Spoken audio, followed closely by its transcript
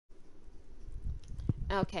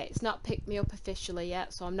Okay, it's not picked me up officially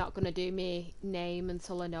yet, so I'm not going to do my name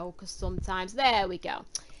until I know, because sometimes... There we go.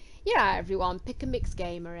 Yeah, everyone, PICK&MIX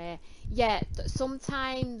Gamer here. Yeah,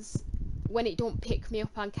 sometimes when it don't pick me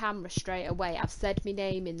up on camera straight away, I've said my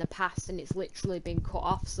name in the past and it's literally been cut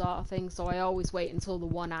off sort of thing, so I always wait until the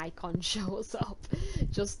one icon shows up,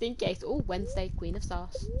 just in case. Oh, Wednesday, Queen of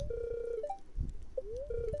Sauce.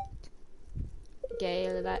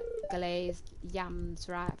 Gale, glazed yams,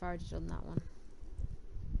 right, I've already done that one.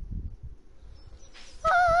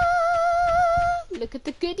 Ah, look at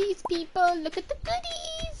the goodies, people, look at the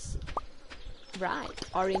goodies! Right,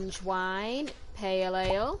 orange wine, pale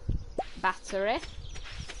ale, battery.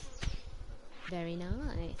 Very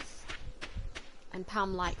nice. And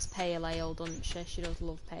Pam likes pale ale, doesn't she? She does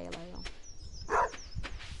love pale ale.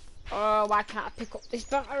 Oh, why can't I pick up this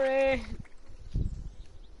battery?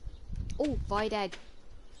 Oh, void egg.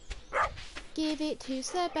 Give it to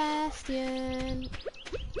Sebastian,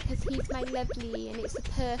 because he's my lovely, and it's a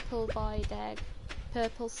purple void egg.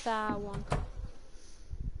 Purple star one.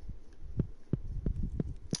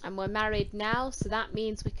 And we're married now, so that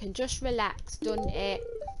means we can just relax, doesn't it?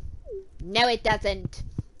 No, it doesn't.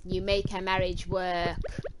 You make a marriage work.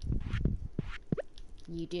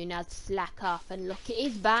 You do not slack off. And look at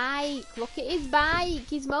his bike. Look at his bike.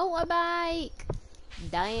 His motorbike.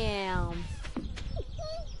 Damn.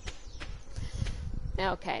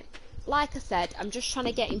 Okay. Like I said, I'm just trying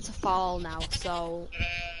to get into fall now, so...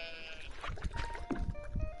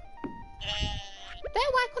 There,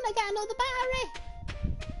 why couldn't I get another battery?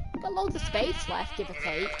 Got loads of space left, give or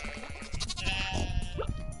take.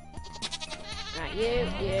 Right, you.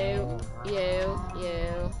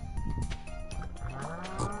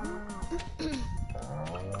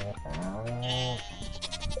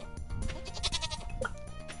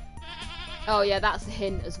 Oh yeah, that's a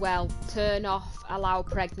hint as well. Turn off allow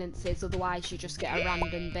pregnancies, otherwise you just get a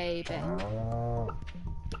random baby.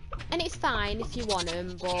 And it's fine if you want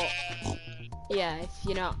them, but yeah, if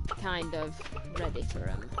you're not kind of ready for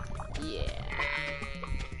them. Yeah.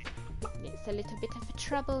 It's a little bit of a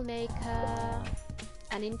troublemaker.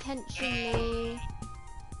 Unintentionally.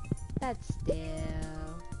 But still.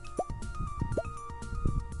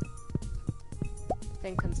 I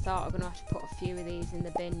think I'm sort of going to have to put a few of these in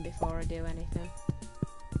the bin before I do anything.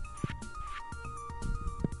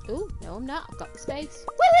 Ooh, no I'm not. I've got the space.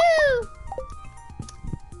 Woohoo!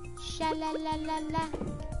 Sha-la-la-la-la.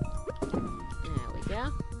 There we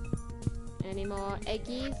go. Any more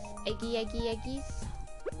eggies? Eggies?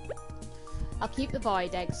 I'll keep the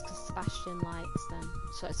void eggs because Sebastian likes them.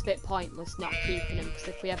 So it's a bit pointless not keeping them, because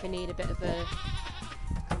if we ever need a bit of a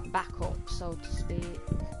backup, so to speak.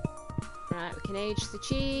 Right, we can age the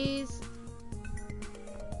cheese.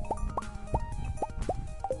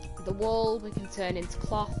 The wool we can turn into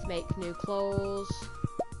cloth, make new clothes.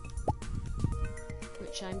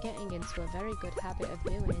 Which I'm getting into a very good habit of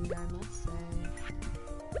doing, I must say.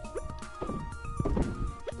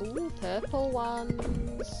 Ooh, purple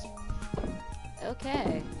ones.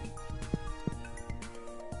 Okay.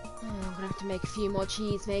 Oh, I'm gonna have to make a few more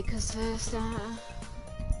cheese makers first.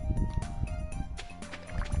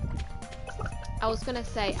 I was gonna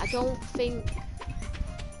say, I don't think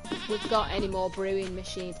we've got any more brewing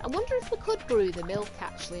machines. I wonder if we could brew the milk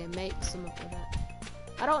actually and make some of it.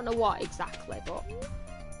 I don't know what exactly, but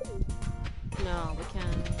no, we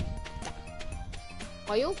can.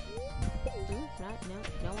 Oil? Right,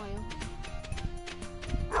 no oil.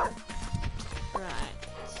 Right.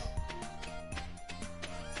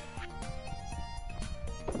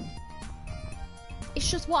 It's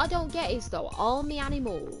just what I don't get is though, all my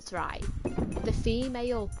animals, right, the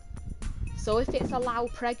female. So if it's allow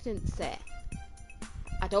pregnancy,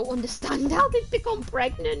 I don't understand how they've become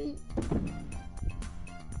pregnant.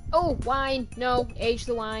 Oh, wine. No, age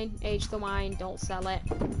the wine. Age the wine. Don't sell it.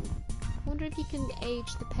 I wonder if you can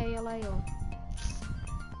age the pale ale.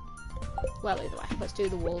 Well, either way, let's do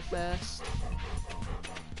the wool first.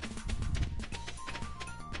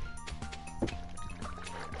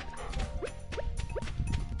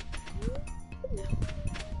 No.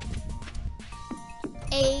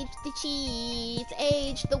 Age the cheese.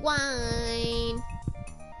 Age the wine.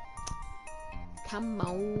 Come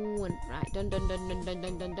on. Right, done.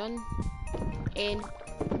 In.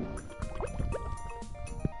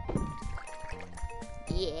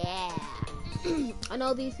 Yeah. And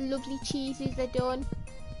all these lovely cheeses are done.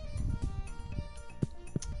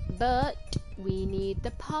 But we need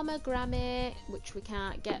the pomegranate, which we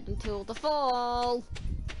can't get until the fall.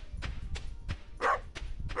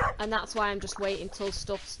 And that's why I'm just waiting till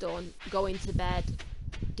stuff's done, going to bed,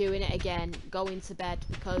 doing it again, going to bed,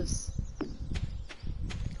 because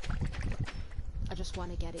I just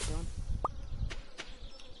want to get it done.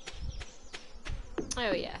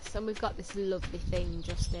 Oh yes, and we've got this lovely thing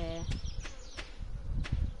just here.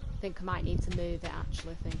 I think I might need to move it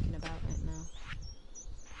actually, thinking about it now.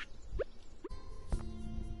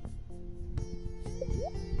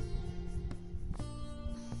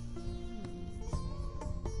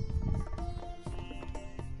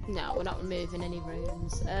 No, we're not removing any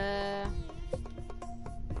rooms. Oh.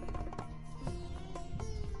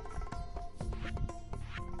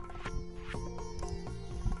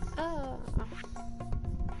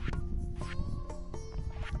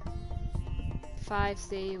 5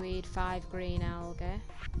 seaweed, 5 green algae.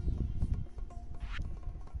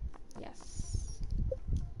 Yes.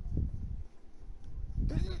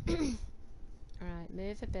 Alright,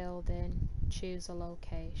 move a building, choose a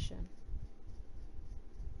location.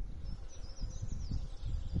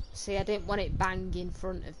 See, I didn't want it bang in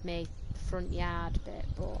front of me, the front yard bit,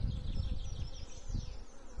 but...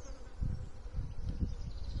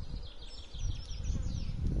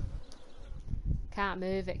 Can't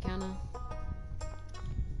move it, can I?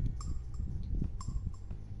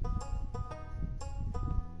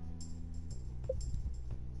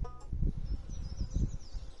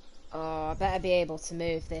 Oh, I better be able to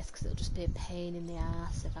move this because it'll just be a pain in the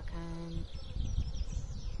ass if I can't.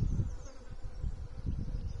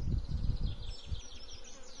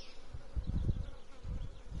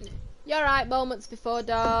 You're right, moments before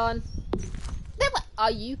dawn.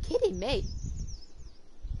 Are you kidding me?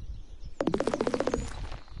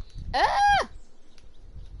 Ah!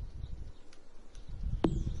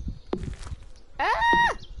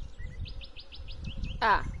 Ah!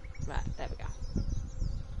 Ah, right, there we go.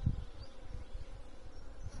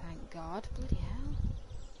 Thank God, bloody hell.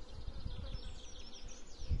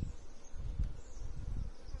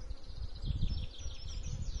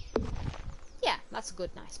 Yeah, that's a good,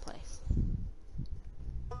 nice place.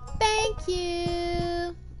 Thank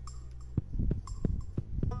you!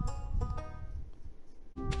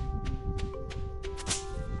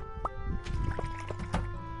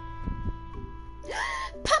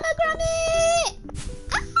 Pomegranate!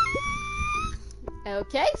 Ah!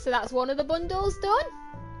 Okay, so that's one of the bundles done.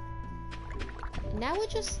 Now we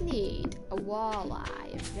just need a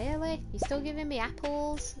walleye. Really? You're still giving me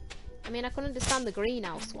apples? I mean, I can understand the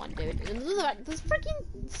greenhouse one, dude. There's a freaking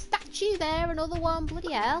statue there, another one,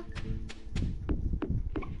 bloody hell.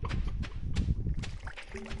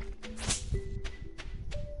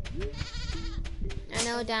 I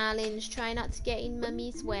know, darlings, try not to get in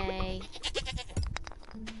Mummy's way.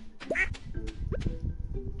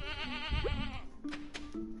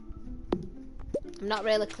 I'm not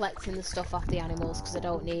really collecting the stuff off the animals because I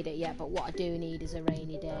don't need it yet, but what I do need is a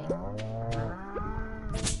rainy day.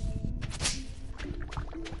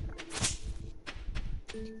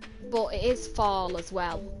 But it is fall as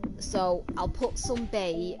well, so I'll put some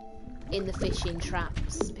bait in the fishing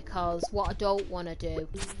traps because what I don't want to do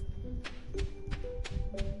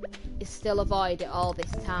is still avoid it all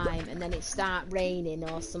this time and then it start raining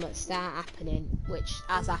or something start happening, which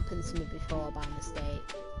has happened to me before by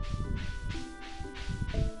mistake.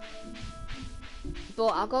 But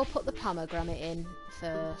I'll go put the pomegranate in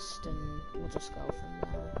first and we'll just go from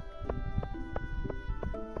there.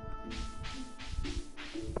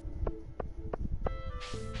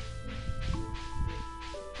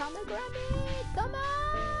 Pomegranate, come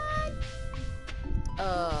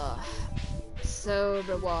on! So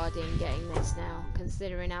rewarding getting this now,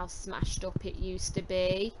 considering how smashed up it used to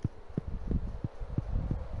be.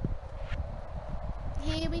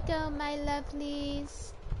 Here we go, my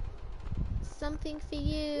lovelies. Something for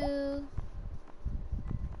you.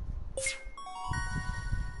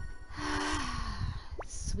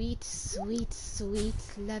 Sweet, sweet,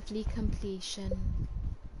 sweet, lovely completion.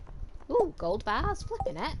 Ooh, gold bars,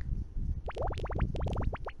 flipping it.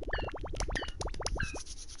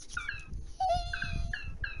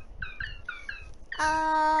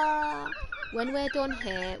 When we're done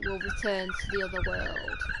here, we'll return to the other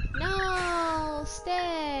world. No,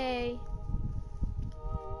 stay.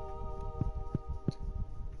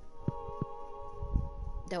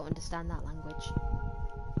 Don't understand that language.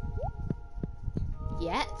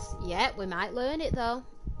 Yet, we might learn it though.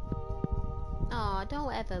 Oh,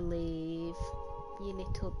 don't ever leave, you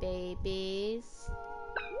little babies.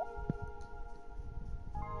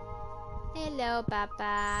 Hello,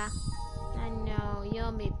 Baba. I know,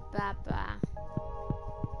 you're me, Baba.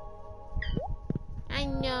 I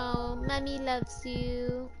know, Mommy loves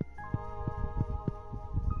you.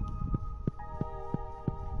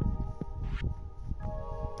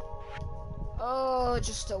 Oh,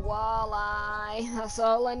 just a walleye. That's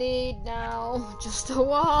all I need now. Just a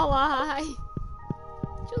walleye.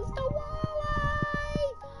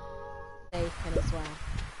 bacon as well.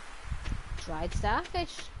 Dried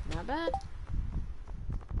starfish, not bad.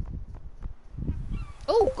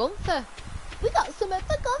 Oh, Gunther! We got some of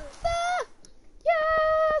the Gunther!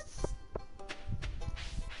 Yes!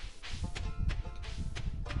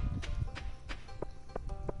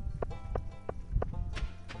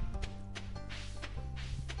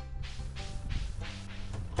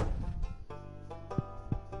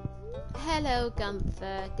 Hello,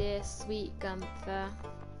 Gunther, dear sweet Gunther.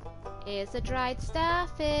 Here's a dried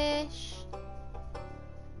starfish.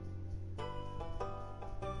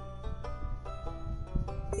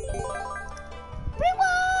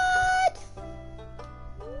 Reward!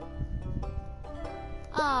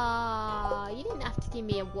 Ah, you didn't have to give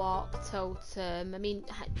me a walk totem. I mean,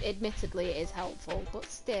 admittedly it is helpful, but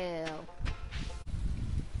still.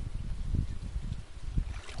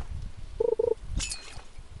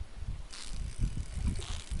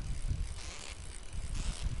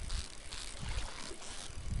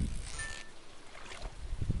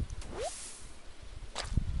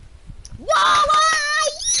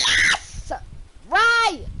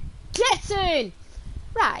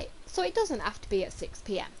 Right, so it doesn't have to be at 6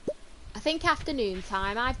 p.m. I think afternoon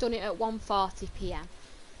time. I've done it at 1:40 p.m.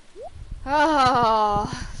 Oh,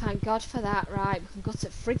 thank God for that. Right, we can go to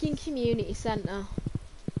frigging community centre.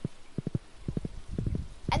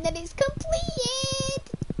 And then it's completed!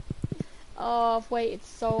 Oh, I've waited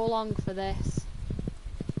so long for this.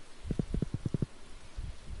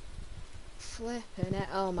 Flipping it.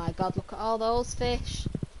 Oh my God, look at all those fish.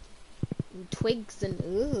 And twigs and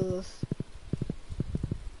ugh.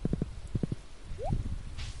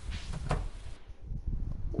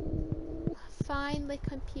 Finally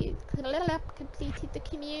completed the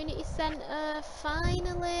community centre.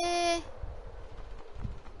 Finally.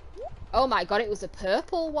 Oh my God, it was a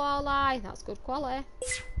purple walleye. That's good quality.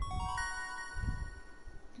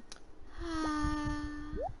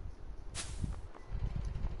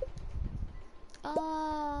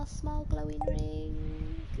 Oh, small glowing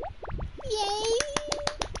ring. Yay!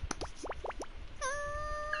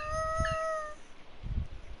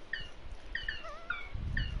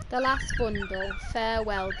 The last bundle.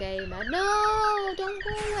 Farewell, gamer. No, don't go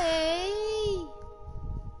away.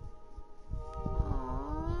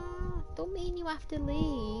 Aww, don't mean you have to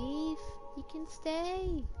leave. You can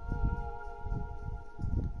stay.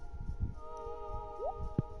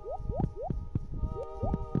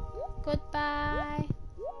 Goodbye.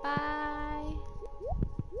 Bye.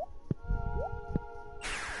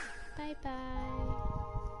 Bye bye.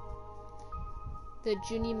 The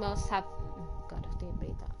Junimos have. God, I didn't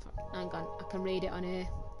read that. Hang on, I can read it on here.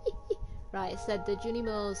 Right, it said the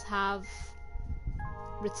Junimos have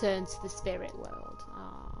returned to the spirit world.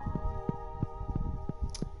 Aww.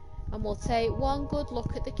 And we'll take one good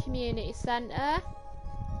look at the community centre.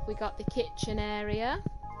 We got the kitchen area,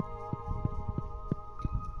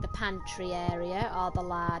 the pantry area or the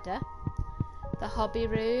larder, the hobby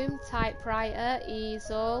room, typewriter,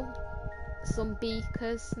 easel, some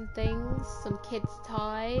beakers and things, some kids'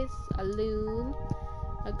 toys, a loom,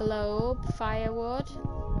 a globe, firewood,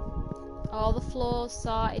 all the floors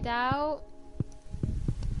sorted out.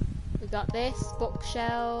 We got this,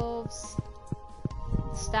 bookshelves,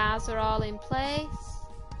 the stars are all in place,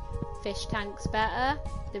 fish tank's better,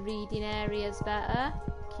 the reading area's better,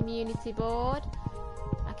 community board,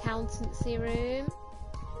 accountancy room,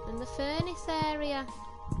 and the furnace area.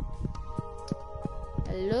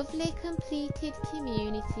 A lovely completed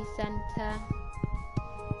community centre.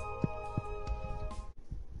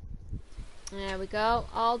 There we go,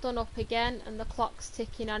 all done up again, and the clock's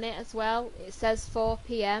ticking on it as well. It says 4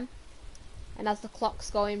 p.m. and as the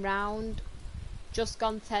clock's going round, just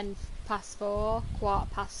gone 10 past 4, quarter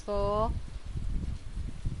past 4,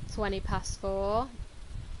 20 past 4.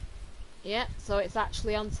 Yeah, so it's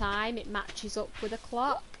actually on time, it matches up with the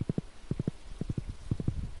clock.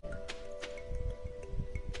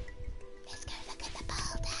 Let's go look at the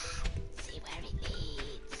boulder, see where it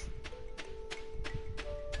leads.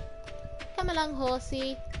 Come along,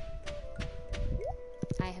 horsey.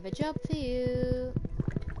 I have a job for you.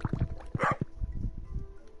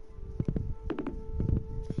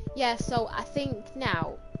 Yeah, so I think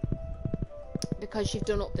now, because you've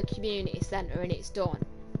done up the community centre and it's done,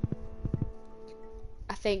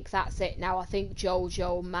 I think that's it now. I think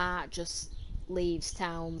Jojo Mart just leaves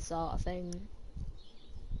town, sort of thing.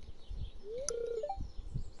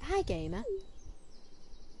 Hi, gamer.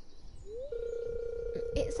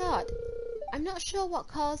 It's odd. I'm not sure what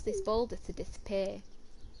caused this boulder to disappear.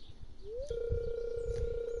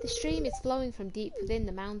 The stream is flowing from deep within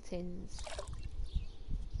the mountains.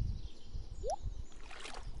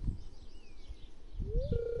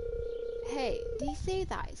 see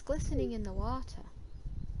that? It's glistening in the water.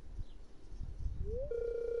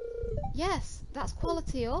 Yes, that's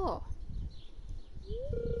quality ore.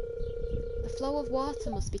 The flow of water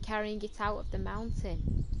must be carrying it out of the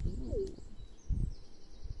mountain. Ooh.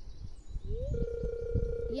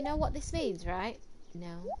 You know what this means, right?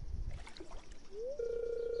 No.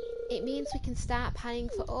 It means we can start panning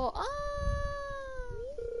for ore. Ah!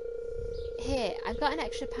 Here, I've got an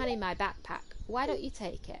extra pan in my backpack. Why don't you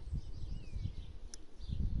take it?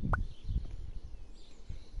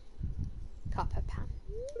 Copper pan.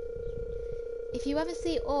 If you ever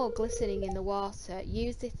see ore glistening in the water,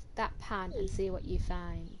 use that pan and see what you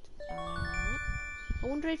find. I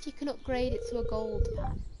wonder if you can upgrade it to a gold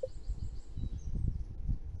pan.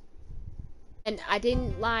 And I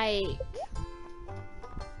didn't like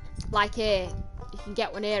here, you can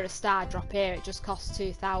get one here, a star drop here, it just costs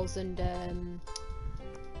 2,000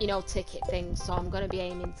 you know, ticket things, so I'm gonna be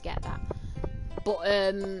aiming to get that. But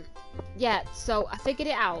yeah, so I figured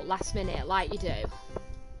it out last minute, like you do.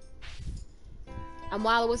 And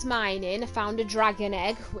while I was mining, I found a dragon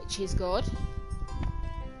egg, which is good.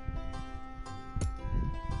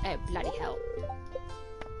 Oh, bloody hell.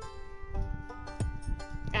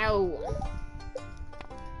 Ow.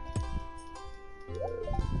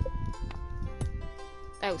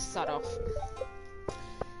 Oh, sod off.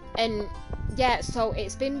 And yeah, so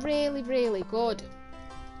it's been really, really good.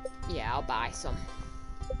 Yeah, I'll buy some.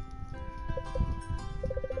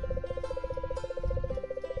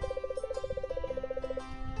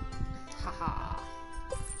 Haha.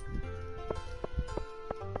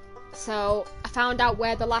 So I found out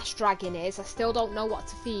where the last dragon is. I still don't know what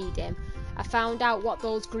to feed him. I found out what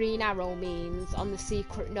those green arrow means on the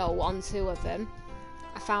secret note on 2 of them.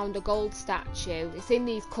 I found a gold statue. It's in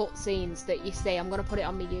these cutscenes that you see. I'm going to put it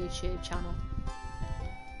on my YouTube channel.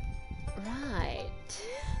 Right.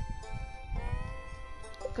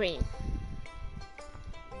 Green.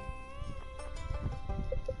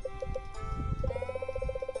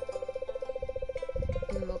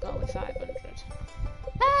 And we'll go with 500.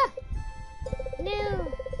 Ah!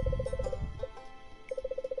 No!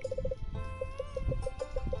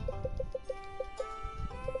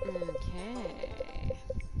 Okay.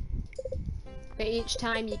 But each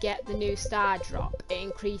time you get the new star drop, it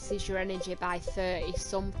increases your energy by 30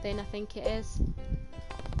 something, I think it is.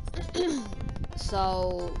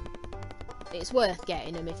 So it's worth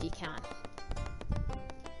getting them if you can.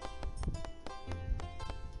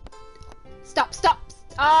 Stop, stop!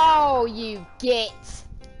 Oh, you git!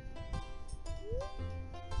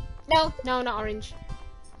 No, no, not orange.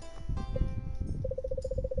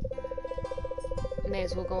 May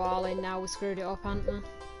as well go all in now, we screwed it up, haven't we?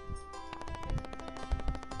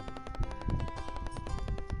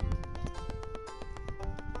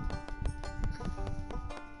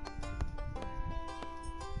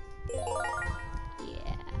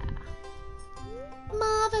 Yeah.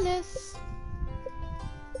 Marvelous!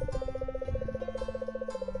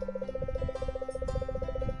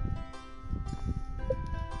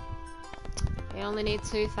 I only need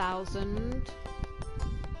 2,000.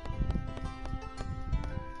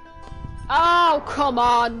 Oh, come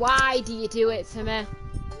on! Why do you do it to me?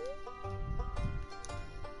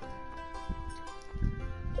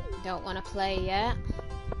 Don't want to play yet.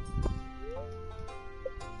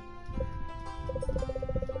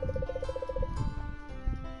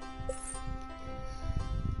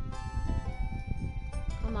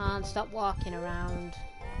 Come on, stop walking around.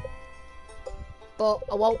 But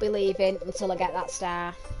I won't be leaving until I get that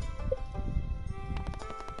star.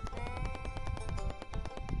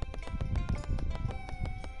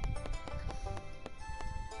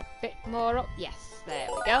 Bit more up. Yes, there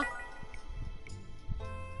we go.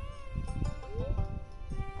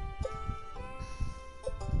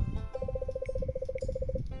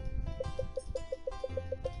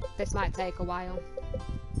 This might take a while.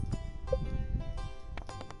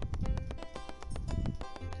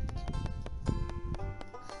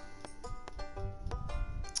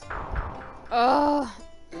 Oh,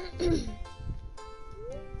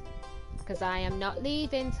 because I am not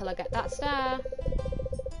leaving till I get that star.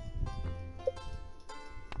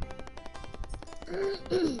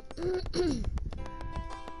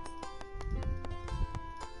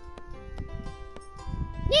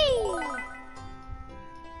 Yay!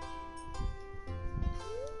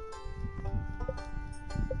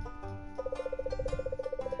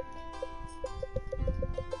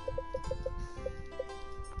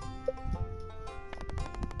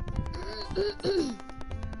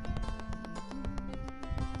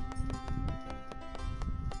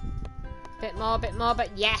 Bit more, but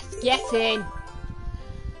yes, get in!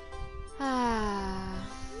 Ah.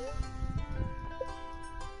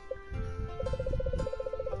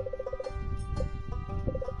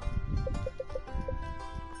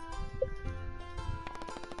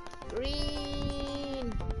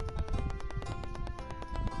 Green.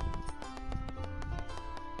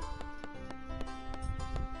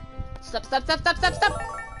 Stop, stop, stop, stop, stop, stop.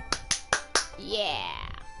 Yeah.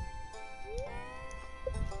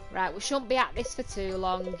 Right, we shouldn't be at this for too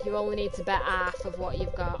long. You only need to bet half of what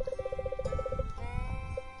you've got.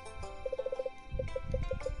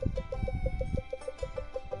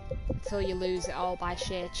 Until you lose it all by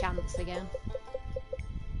sheer chance again.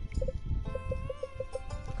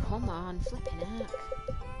 Come on, flipping heck.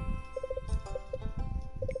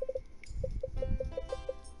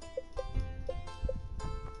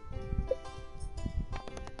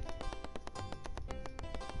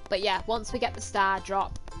 But yeah, once we get the star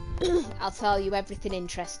drop, I'll tell you everything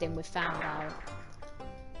interesting we've found out.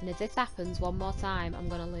 And if this happens one more time, I'm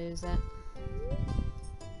gonna lose it.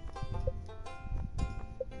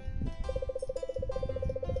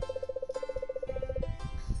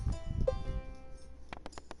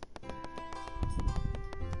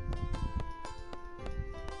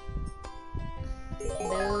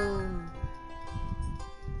 Boom.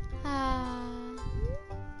 Ah.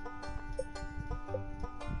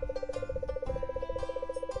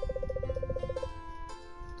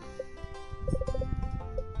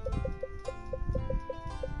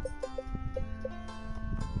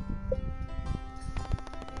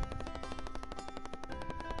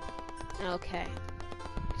 Okay.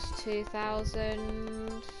 It's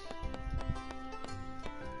 2,000.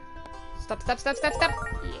 Stop, stop, stop, stop, stop!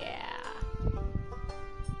 Yeah.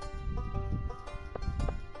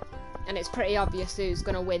 And it's pretty obvious who's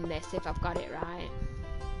gonna win this if I've got it right.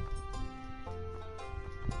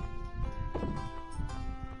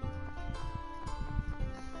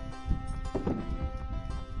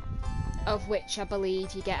 Of which I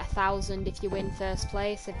believe you get 1,000 if you win first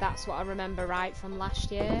place, if that's what I remember right from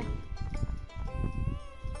last year.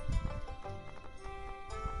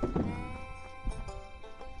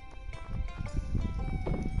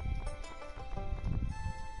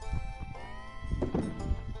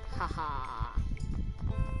 Haha.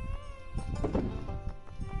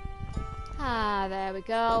 Ah, there we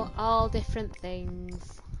go. All different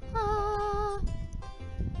things. Ah.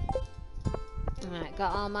 Alright,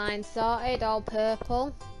 got all mine sorted, all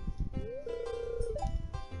purple.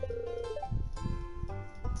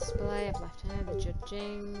 Display of left hand, the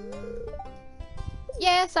judging.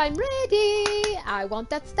 Yes, I'm ready! I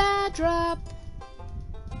want that star drop!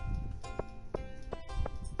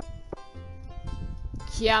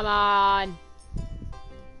 Come on!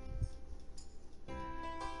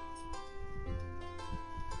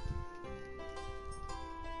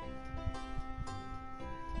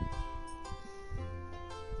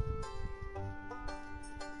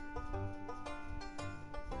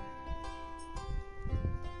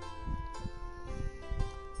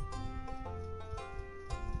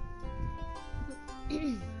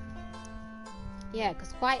 Yeah,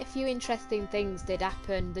 because quite a few interesting things did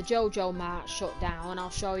happen. The JoJo Mart shut down,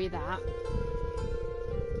 I'll show you that.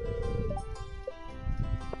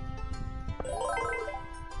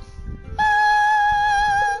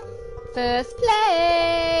 Ah! First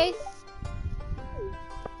place!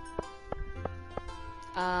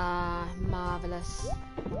 Ah, marvellous.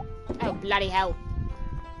 Oh, bloody hell.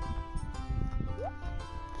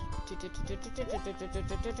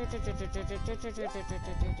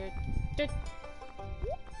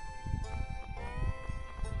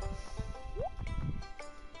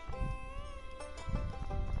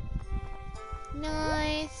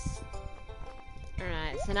 Nice.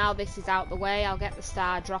 Alright, so now this is out the way, I'll get the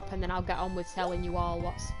star drop and then I'll get on with telling you all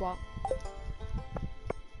what's what.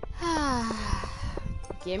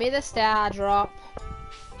 Give me the star drop.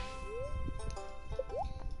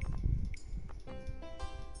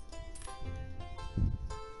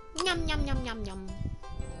 Yum yum yum yum yum.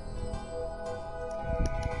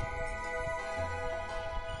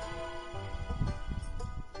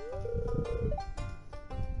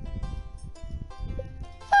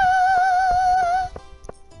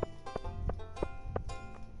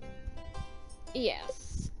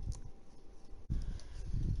 Yes.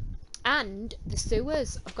 And the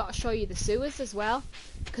sewers. I've got to show you the sewers as well.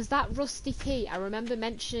 Because that rusty key, I remember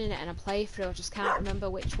mentioning it in a playthrough. I just can't remember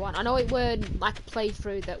which one. I know it weren't like a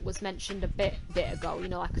playthrough that was mentioned a bit ago. You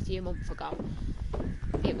know, like a few months ago.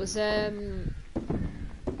 It was a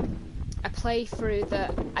playthrough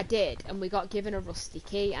that I did. And we got given a rusty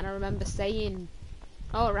key. And I remember saying,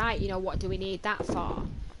 oh right, you know, what do we need that for?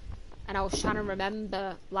 And I was trying to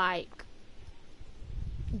remember, like,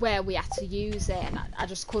 where we had to use it, and I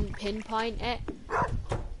just couldn't pinpoint it.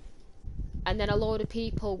 And then a load of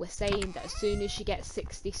people were saying that as soon as you get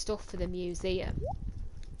 60 stuff for the museum,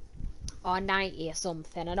 or 90 or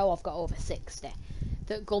something. I know I've got over 60.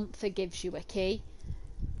 That Gunther gives you a key.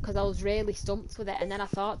 Because I was really stumped with it, and then I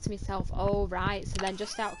thought to myself, oh right, so then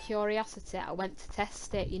just out of curiosity I went to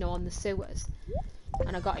test it, you know, on the sewers,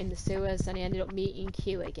 and I got in the sewers and I ended up meeting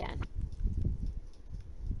Q again.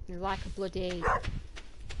 It was like a bloody...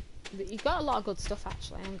 You've got a lot of good stuff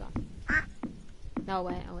actually, hang on. No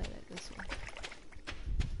wait, oh wait, this one.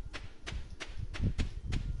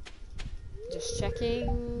 Just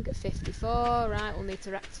checking, 54, right, we'll need to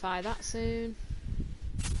rectify that soon.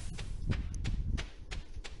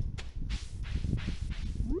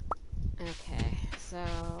 Okay, so...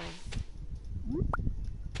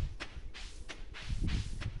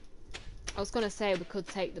 I was going to say we could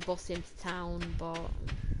take the bus into town, but...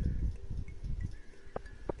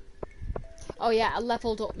 Oh yeah, I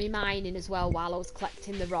levelled up my mining as well while I was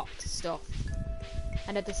collecting the rock stuff.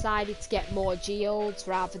 And I decided to get more geodes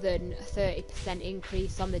rather than a 30%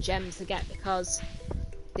 increase on the gems I get, because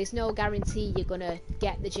there's no guarantee you're going to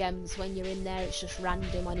get the gems when you're in there. It's just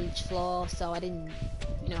random on each floor, so I didn't...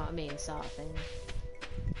 You know what I mean, sort of thing.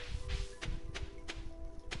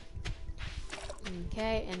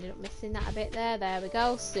 Okay, ended up missing that a bit there. There we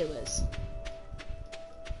go, sewers.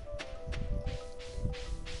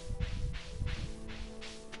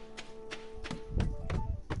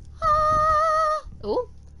 Ah! Oh!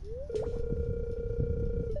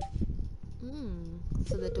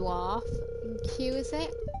 So the dwarf in Q, is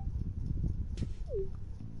it?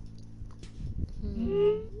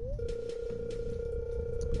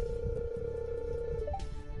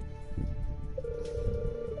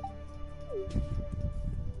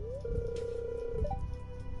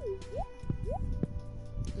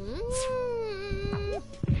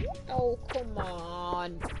 Oh, come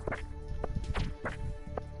on.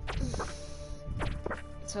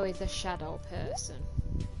 So he's a shadow person.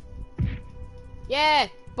 Yeah,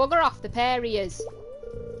 bugger off, the pair he is.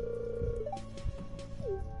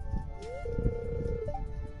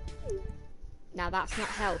 Now that's not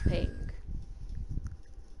helping.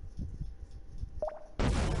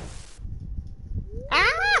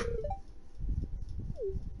 Ah!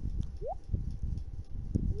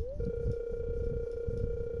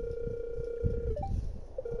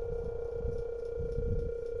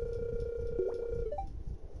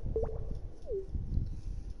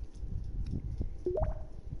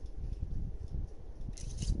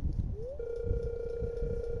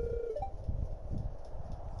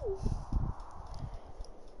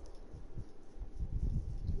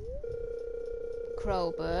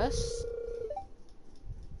 Crowbus.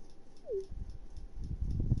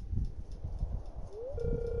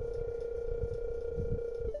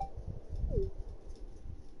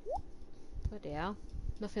 Bloody hell.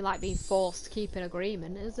 Nothing like being forced to keep an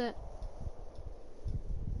agreement, is it?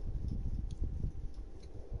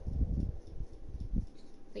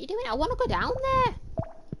 What are you doing? I want to go down there.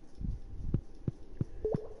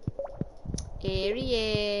 Here he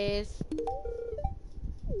is.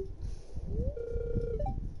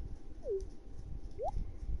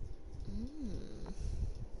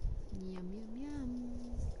 Yum, yum, yum.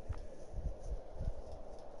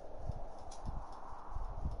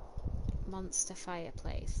 Monster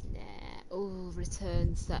fireplace. Nah. Oh,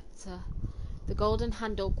 return scepter. The golden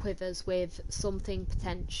handle quivers with something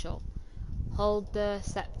potential. Hold the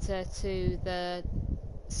scepter to the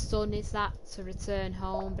sun, is that, to return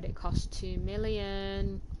home, but it costs 2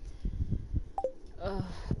 million. Ugh,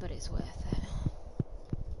 but it's worth it.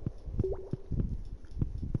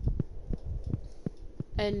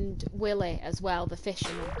 And Willie as well, the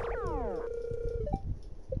fisherman.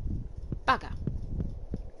 Bagger.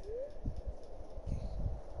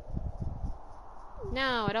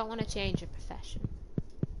 No, I don't want to change a profession.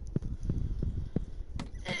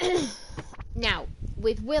 Now,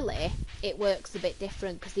 with Willie, it works a bit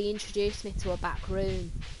different because he introduced me to a back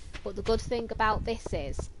room. But the good thing about this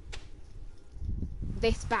is,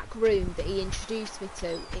 this back room that he introduced me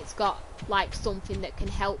to, it's got like something that can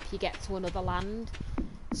help you get to another land.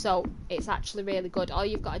 So it's actually really good. All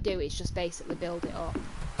you've got to do is just basically build it up.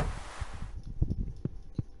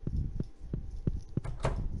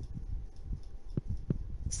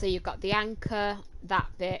 So you've got the anchor, that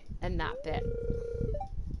bit, and that bit.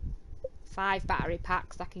 5 battery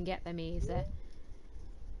packs, I can get them easy.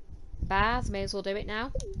 Bars, may as well do it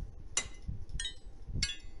now.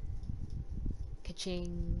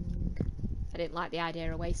 Ka-ching. I didn't like the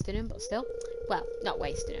idea of wasting them, but still. Well, not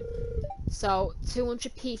wasting them. So,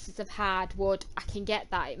 200 pieces of hardwood, I can get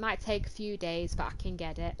that. It might take a few days, but I can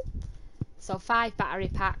get it. So 5 battery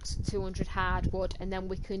packs, 200 hardwood, and then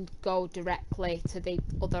we can go directly to the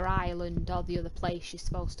other island or the other place you're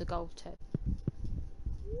supposed to go to.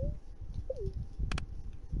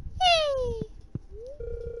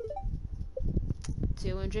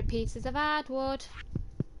 200 pieces of hardwood.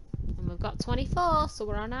 And we've got 24, so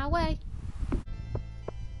we're on our way.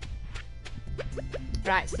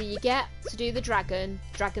 Right, so you get to do the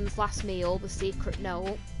dragon's last meal, the secret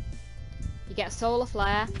note. You get a solar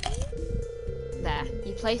flare. There.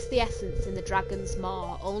 You place the essence in the dragon's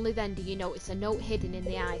maw. Only then do you notice a note hidden in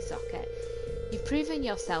the eye socket. You've proven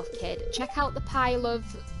yourself, kid. Check out the pile of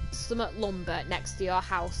summit lumber next to your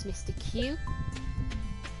house, Mr. Q.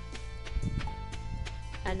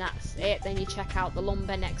 And that's it. Then you check out the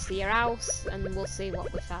lumber next to your house, and we'll see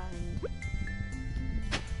what we find.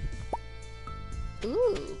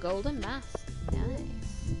 Ooh, golden mask. Nice.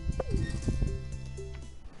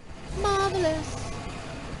 Marvellous.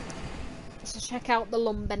 So check out the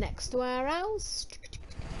lumber next to our house.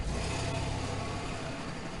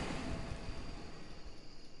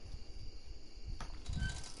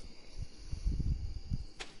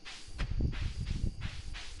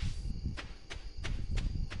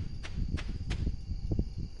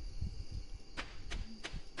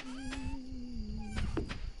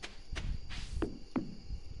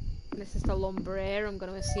 This is the lumber here. I'm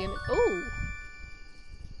going to assume it. Ooh!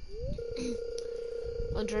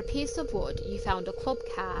 Under a piece of wood, you found a club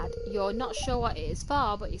card. You're not sure what it is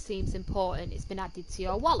for, but it seems important. It's been added to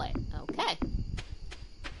your wallet. Okay.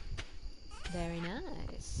 Very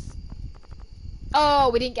nice. Oh,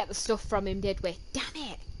 we didn't get the stuff from him, did we? Damn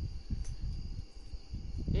it!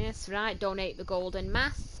 Yes, right. Donate the golden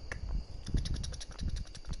mask.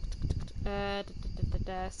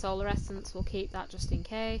 Solar essence. We'll keep that just in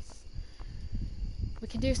case. We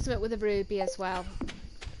can do something with a ruby as well.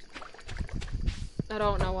 I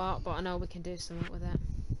don't know what, but I know we can do something with it.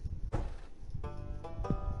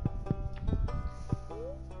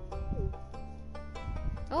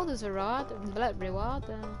 Oh, there's a reward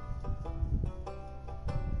there.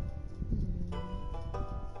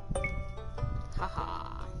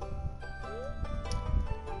 Haha.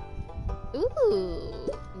 Ooh,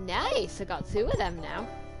 nice. I got 2 of them now.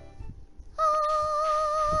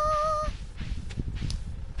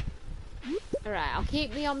 Alright, I'll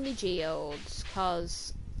keep the Omni Geodes,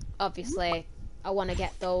 because obviously I want to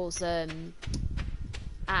get those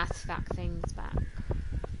artifact things back.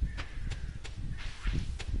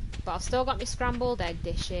 But I've still got my scrambled egg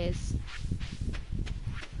dishes.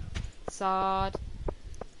 Sword.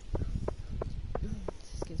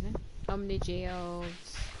 Excuse me. Omni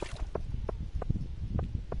Geodes.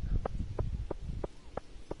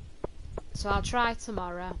 So I'll try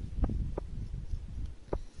tomorrow.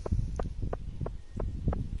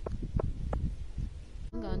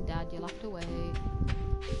 Dad, you'll have to wait.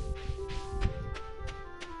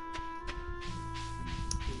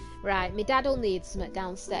 Right, my dad'll need something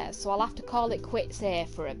downstairs, so I'll have to call it quits here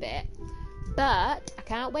for a bit. But I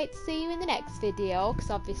can't wait to see you in the next video, because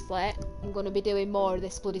obviously I'm going to be doing more of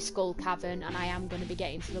this bloody skull cavern, and I am going to be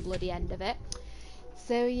getting to the bloody end of it.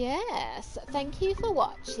 So yes, thank you for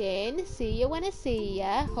watching. See you when I see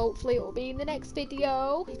ya. Hopefully it will be in the next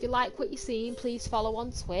video. If you like what you've seen, please follow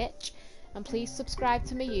on Twitch. And please subscribe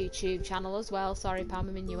to my YouTube channel as well. Sorry Pam,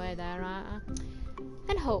 I'm in your way there, aren't I?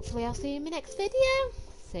 And hopefully I'll see you in my next video.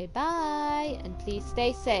 Say bye, and please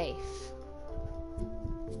stay safe.